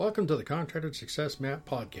Welcome to the Contractor Success Map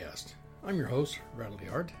podcast. I'm your host, Bradley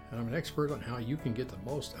Hart, and I'm an expert on how you can get the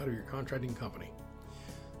most out of your contracting company.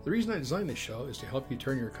 The reason I designed this show is to help you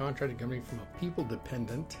turn your contracting company from a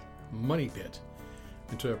people-dependent money pit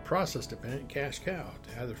into a process-dependent cash cow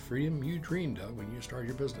to have the freedom you dreamed of when you started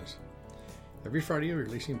your business. Every Friday, we're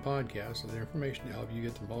releasing podcasts with information to help you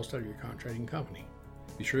get the most out of your contracting company.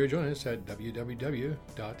 Be sure to join us at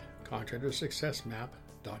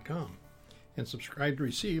www.contractorsuccessmap.com. and subscribe to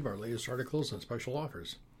receive our latest articles and special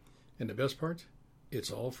offers. And the best part,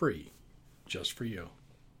 it's all free, just for you.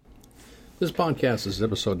 This podcast is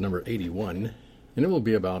episode number 81, and it will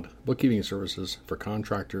be about bookkeeping services for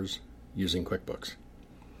contractors using QuickBooks.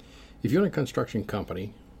 If you own a construction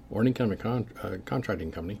company or any kind of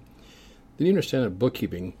contracting company, then you understand that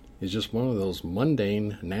bookkeeping is just one of those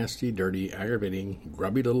mundane, nasty, dirty, aggravating,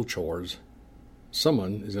 grubby little chores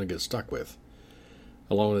someone is going to get stuck with,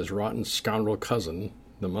 along with his rotten scoundrel cousin,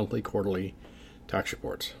 the monthly, quarterly tax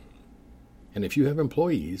reports. And if you have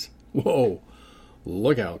employees, whoa,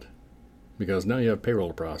 look out, because now you have payroll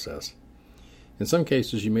to process. In some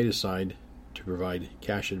cases, you may decide to provide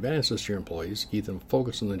cash advances to your employees, keep them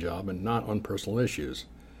focused on the job and not on personal issues.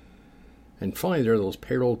 And finally, there are those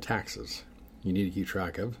payroll taxes you need to keep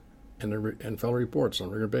track of and file reports on a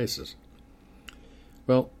regular basis.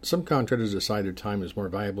 Well, some contractors decide their time is more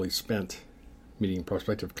valuably spent meeting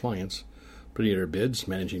prospective clients, putting their bids,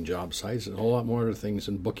 managing job sites, and a whole lot more other things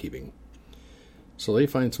in bookkeeping. So they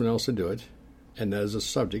find someone else to do it, and that is the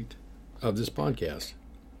subject of this podcast.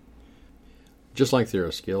 Just like there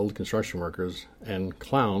are skilled construction workers and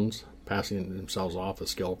clowns passing themselves off as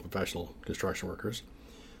skilled professional construction workers,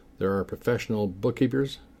 there are professional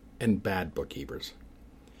bookkeepers and bad bookkeepers.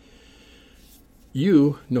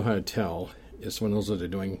 You know how to tell if someone knows that they're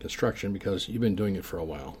doing construction because you've been doing it for a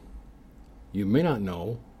while. You may not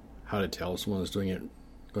know how to tell if someone is going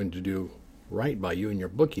to do right by you in your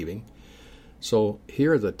bookkeeping. So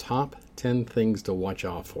here are the top 10 things to watch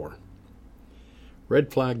out for.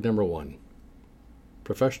 Red flag number 1.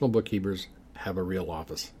 Professional bookkeepers have a real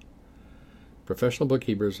office. Professional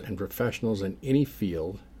bookkeepers and professionals in any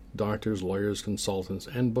field, doctors, lawyers, consultants,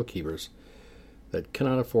 and bookkeepers that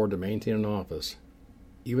cannot afford to maintain an office,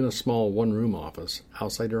 even a small one-room office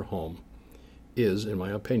outside their home, is, in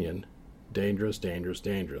my opinion, dangerous, dangerous,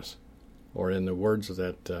 dangerous. Or in the words of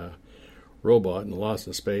that robot in Lost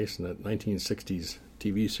in Space in that 1960s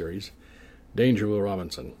TV series, Danger Will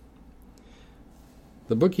Robinson.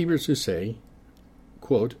 The bookkeepers who say,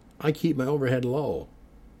 quote, "I keep my overhead low,"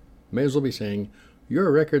 may as well be saying, "Your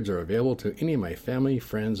records are available to any of my family,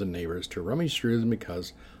 friends, and neighbors to rummage through them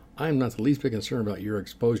because I'm not the least bit concerned about your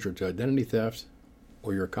exposure to identity theft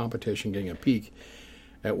or your competition getting a peek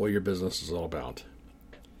at what your business is all about."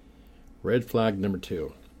 Red flag number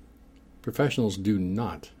 2. Professionals do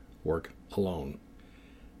not work alone.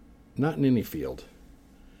 Not in any field.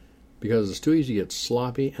 Because it's too easy to get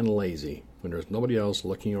sloppy and lazy when there's nobody else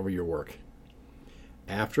looking over your work.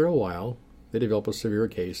 After a while, they develop a severe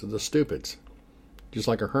case of the stupids. Just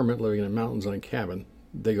like a hermit living in the mountains in a cabin,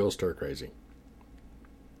 they go stir crazy.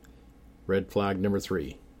 Red flag number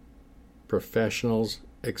 3. Professionals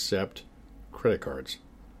accept credit cards,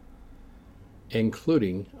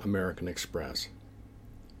 including American Express.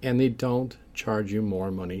 And they don't charge you more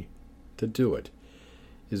money to do it.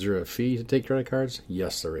 Is there a fee to take credit cards?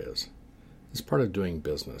 Yes, there is. It's part of doing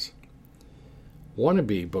business.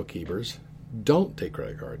 Wannabe bookkeepers don't take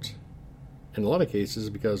credit cards. In a lot of cases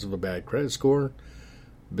because of a bad credit score,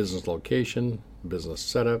 business location, business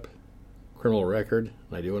setup, criminal record.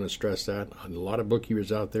 And I do want to stress that. A lot of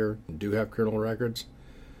bookkeepers out there do have criminal records.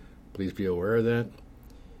 Please be aware of that.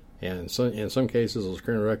 And so, in some cases, those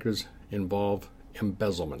criminal records involve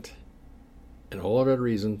embezzlement. And a whole lot of other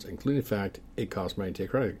reasons, including the fact it costs money to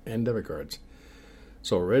take credit and debit cards.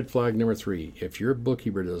 So red flag number 3, if your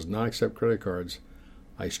bookkeeper does not accept credit cards,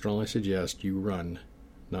 I strongly suggest you run,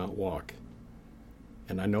 not walk.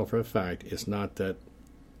 And I know for a fact it's not that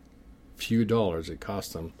few dollars it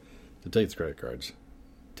costs them to take the credit cards.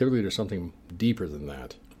 Typically there's something deeper than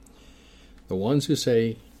that. The ones who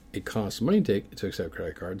say it costs money to accept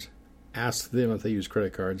credit cards, ask them if they use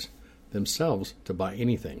credit cards themselves to buy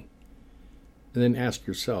anything. And then ask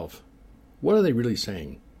yourself, what are they really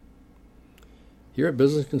saying? Here at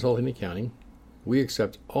Business Consulting Accounting, we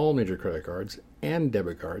accept all major credit cards and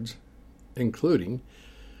debit cards, including,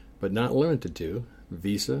 but not limited to,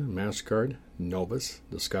 Visa, MasterCard, Novus,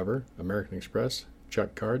 Discover, American Express,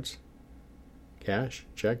 check cards, cash,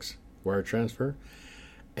 checks, wire transfer,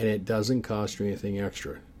 and it doesn't cost you anything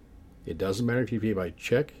extra. It doesn't matter if you pay by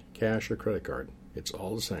check, cash, or credit card. It's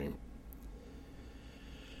all the same.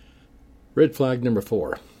 Red flag number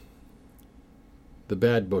 4, the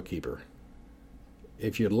bad bookkeeper.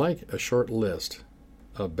 If you'd like a short list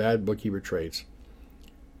of bad bookkeeper traits,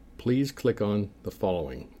 please click on the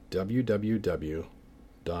following: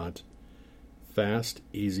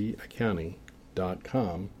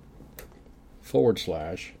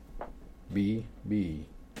 www.fasteasyaccounting.com/BB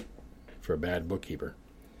for bad bookkeeper.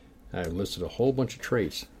 I've listed a whole bunch of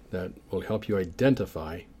traits that will help you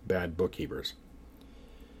identify bad bookkeepers.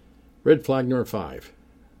 Red flag number 5,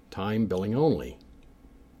 time billing only.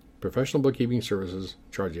 Professional bookkeeping services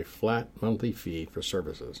charge a flat monthly fee for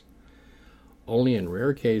services. Only in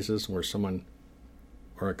rare cases where someone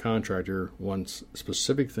or a contractor wants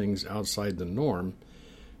specific things outside the norm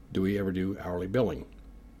do we ever do hourly billing.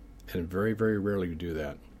 And very, very rarely we do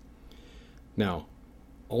that. Now,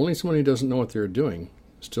 only someone who doesn't know what they're doing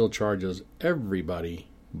still charges everybody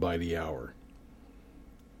by the hour.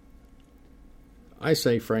 I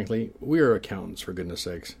say, frankly, we are accountants, for goodness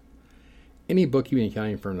sakes. Any bookkeeping and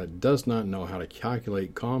accounting firm that does not know how to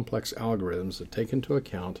calculate complex algorithms that take into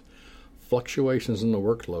account fluctuations in the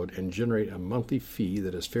workload and generate a monthly fee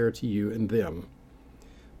that is fair to you and them,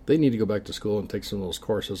 they need to go back to school and take some of those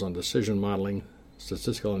courses on decision modeling,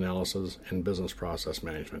 statistical analysis, and business process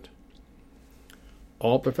management.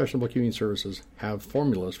 All professional bookkeeping services have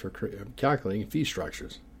formulas for calculating fee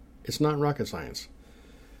structures. It's not rocket science.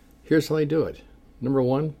 Here's how they do it. Number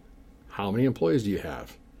 1, how many employees do you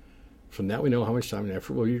have? From that, we know how much time and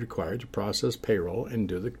effort will be required to process payroll and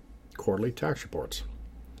do the quarterly tax reports.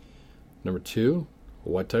 Number 2,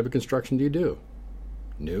 what type of construction do you do?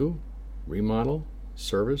 New, remodel,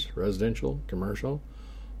 service, residential, commercial,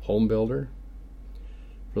 home builder?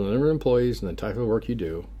 From the number of employees and the type of work you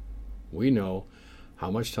do, we know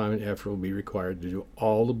how much time and effort will be required to do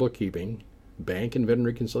all the bookkeeping, bank and vendor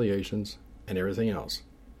reconciliations, and everything else.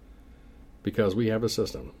 Because we have a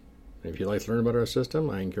system. If you'd like to learn about our system,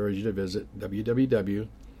 I encourage you to visit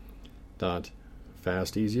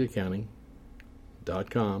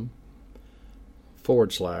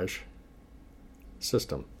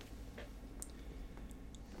www.fasteasyaccounting.com/system.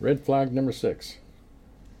 Red flag number 6.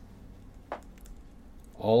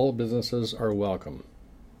 All businesses are welcome.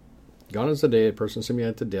 Gone is the day a person sitting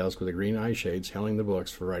at the desk with the green eye shades handling the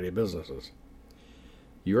books for a variety of businesses.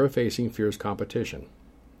 You are facing fierce competition,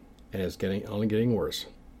 and it's only getting worse.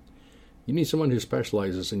 You need someone who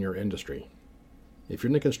specializes in your industry. If you're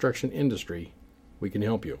in the construction industry, we can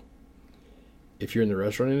help you. If you're in the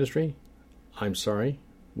restaurant industry, I'm sorry,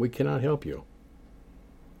 we cannot help you.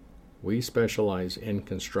 We specialize in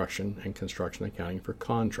construction and construction accounting for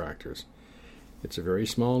contractors. It's a very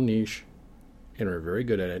small niche, and we're very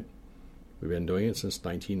good at it. We've been doing it since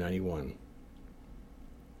 1991.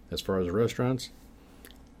 As far as restaurants,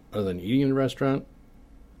 other than eating in the restaurant,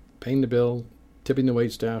 paying the bill, tipping the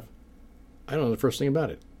waitstaff, I don't know the first thing about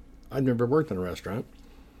it. I've never worked in a restaurant,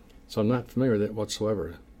 so I'm not familiar with it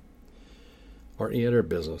whatsoever. Or any other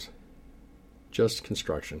business. Just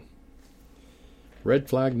construction. Red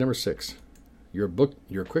flag number 6. Your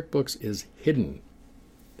QuickBooks is hidden.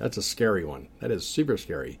 That's a scary one. That is super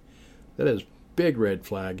scary. That is big red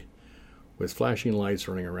flag with flashing lights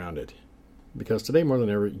running around it. Because today more than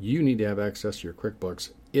ever, you need to have access to your QuickBooks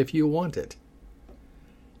if you want it.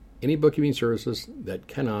 Any bookkeeping services that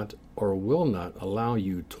cannot or will not allow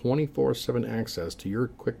you 24/7 access to your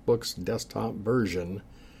QuickBooks desktop version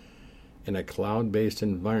in a cloud-based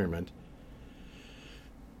environment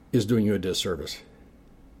is doing you a disservice.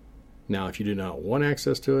 Now, if you do not want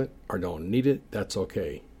access to it or don't need it, that's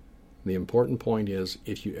okay. The important point is,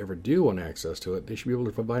 if you ever do want access to it, they should be able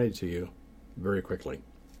to provide it to you very quickly.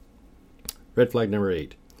 Red flag number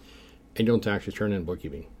 8. Annual tax return and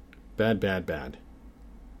bookkeeping. Bad, bad, bad.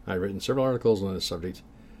 I've written several articles on this subject,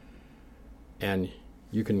 and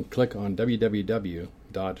you can click on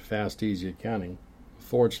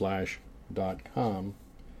www.fasteasyaccounting.com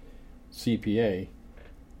CPA,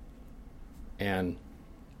 and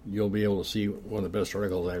you'll be able to see one of the best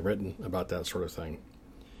articles I've written about that sort of thing.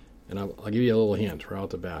 And I'll give you a little hint right off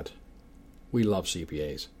the bat. We love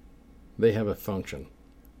CPAs. They have a function,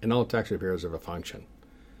 and all tax preparers have a function.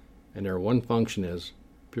 And their one function is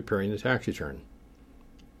preparing the tax return,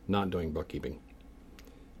 not doing bookkeeping.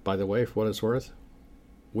 By the way, for what it's worth,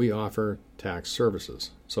 we offer tax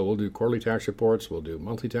services. So we'll do quarterly tax reports, we'll do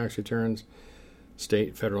monthly tax returns,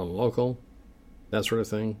 state, federal, and local, that sort of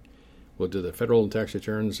thing. We'll do the federal tax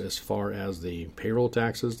returns as far as the payroll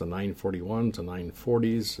taxes, the 941s, the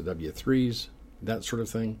 940s, the W-3s, that sort of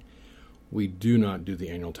thing. We do not do the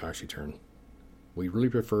annual tax return. We really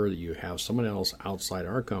prefer that you have someone else outside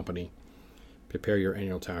our company prepare your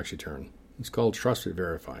annual tax return. It's called Trusted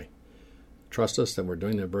Verify. Trust us that we're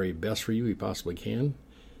doing the very best for you we possibly can.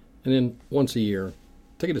 And then once a year,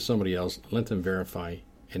 take it to somebody else, let them verify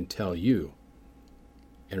and tell you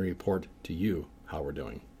and report to you how we're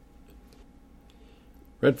doing.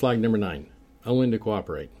 Red flag number 9, unwilling to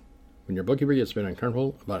cooperate. When your bookkeeper gets been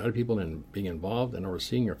uncomfortable about other people and being involved and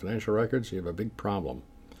overseeing your financial records, you have a big problem.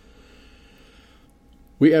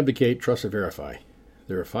 We advocate trust and verify.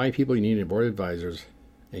 There are 5 people you need in board of advisors,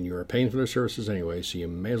 and you are paying for their services anyway, so you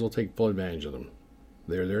may as well take full advantage of them.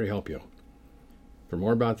 They're there to help you. For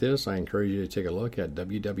more about this, I encourage you to take a look at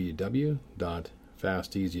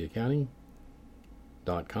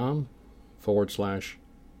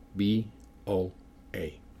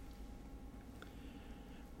www.fasteasyaccounting.com/BOA.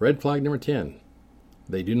 Red flag number 10,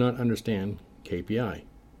 they do not understand KPI.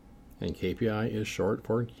 And KPI is short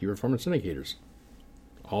for Key Performance Indicators,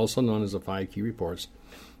 also known as the 5 key reports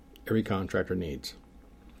every contractor needs.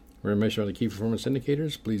 For information on the Key Performance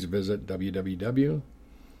Indicators, please visit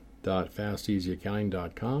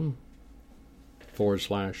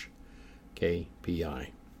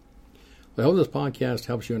www.fasteasyaccounting.com/KPI. I hope this podcast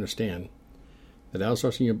helps you understand that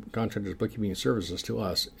outsourcing your contractor's bookkeeping services to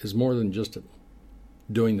us is more than just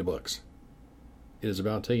doing the books. It is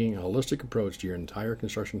about taking a holistic approach to your entire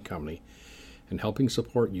construction company and helping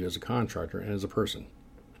support you as a contractor and as a person.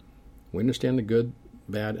 We understand the good,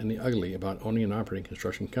 bad, and the ugly about owning and operating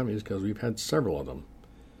construction companies because we've had several of them,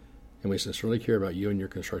 and we sincerely care about you and your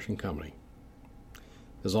construction company.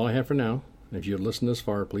 That's all I have for now, and if you have listened this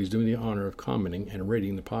far, please do me the honor of commenting and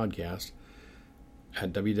rating the podcast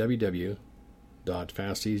at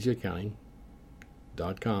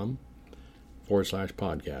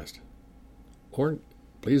www.fasteasyaccounting.com/podcast. Or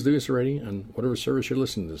please leave us a rating on whatever service you're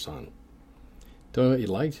listening to this on. Tell me what you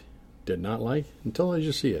liked, did not like, and tell us as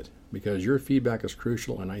you see it, because your feedback is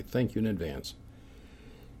crucial, and I thank you in advance.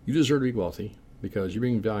 You deserve to be wealthy because you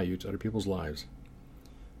bring value to other people's lives.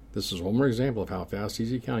 This is one more example of how Fast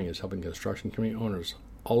Easy Accounting is helping construction company owners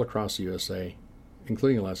all across the USA,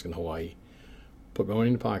 including Alaska and Hawaii, put money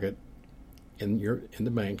in the pocket in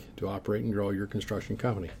the bank to operate and grow your construction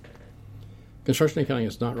company. Construction accounting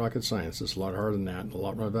is not rocket science. It's a lot harder than that and a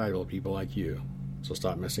lot more valuable to people like you. So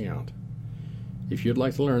stop missing out. If you'd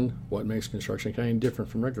like to learn what makes construction accounting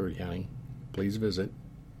different from regular accounting, please visit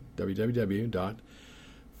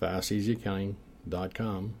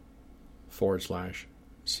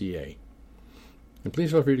www.fasteasyaccounting.com/CA. And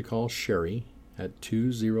please feel free to call Sherry at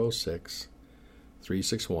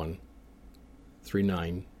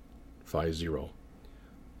 206-361-3950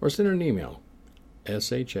 or send her an email,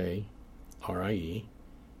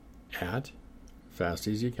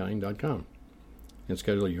 SHARIE@fasteasyaccounting.com, and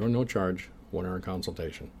schedule your no-charge 1-hour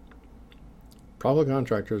consultation. Profitable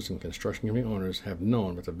contractors and construction company owners have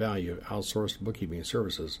known about the value of outsourced bookkeeping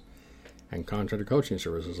services and contractor coaching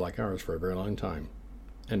services like ours for a very long time,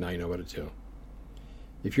 and now you know about it too.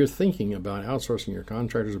 If you're thinking about outsourcing your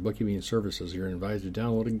contractor's bookkeeping services, you're invited to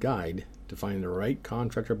download a guide to find the right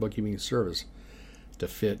contractor bookkeeping service to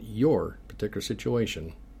fit your particular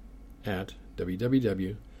situation at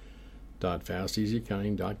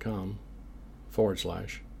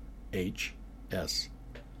www.fasteasyaccounting.com/HS.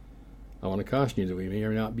 I want to caution you that we may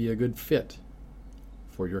or may not be a good fit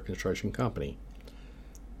for your construction company.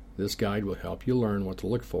 This guide will help you learn what to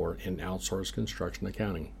look for in outsourced construction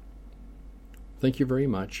accounting. Thank you very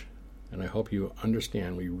much, and I hope you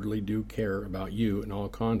understand we really do care about you and all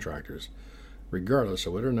contractors, regardless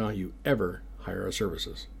of whether or not you ever hire our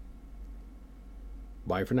services.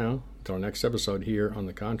 Bye for now, until our next episode here on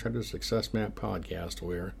the Contractor Success Map podcast,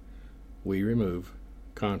 where we remove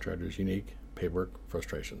contractors' unique paperwork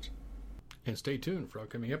frustrations. And stay tuned for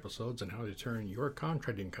upcoming episodes on how to turn your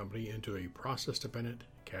contracting company into a process-dependent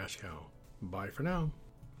cash cow. Bye for now.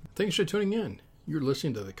 Thanks for tuning in. You're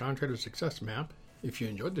listening to the Contractor Success Map. If you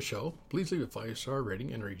enjoyed the show, please leave a 5-star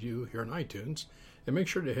rating and review here on iTunes, and make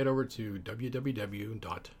sure to head over to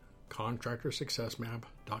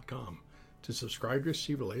www.contractorsuccessmap.com to subscribe to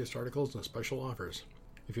receive the latest articles and special offers.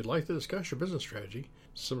 If you'd like to discuss your business strategy,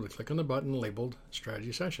 simply click on the button labeled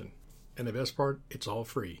Strategy Session. And the best part, it's all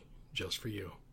free, just for you.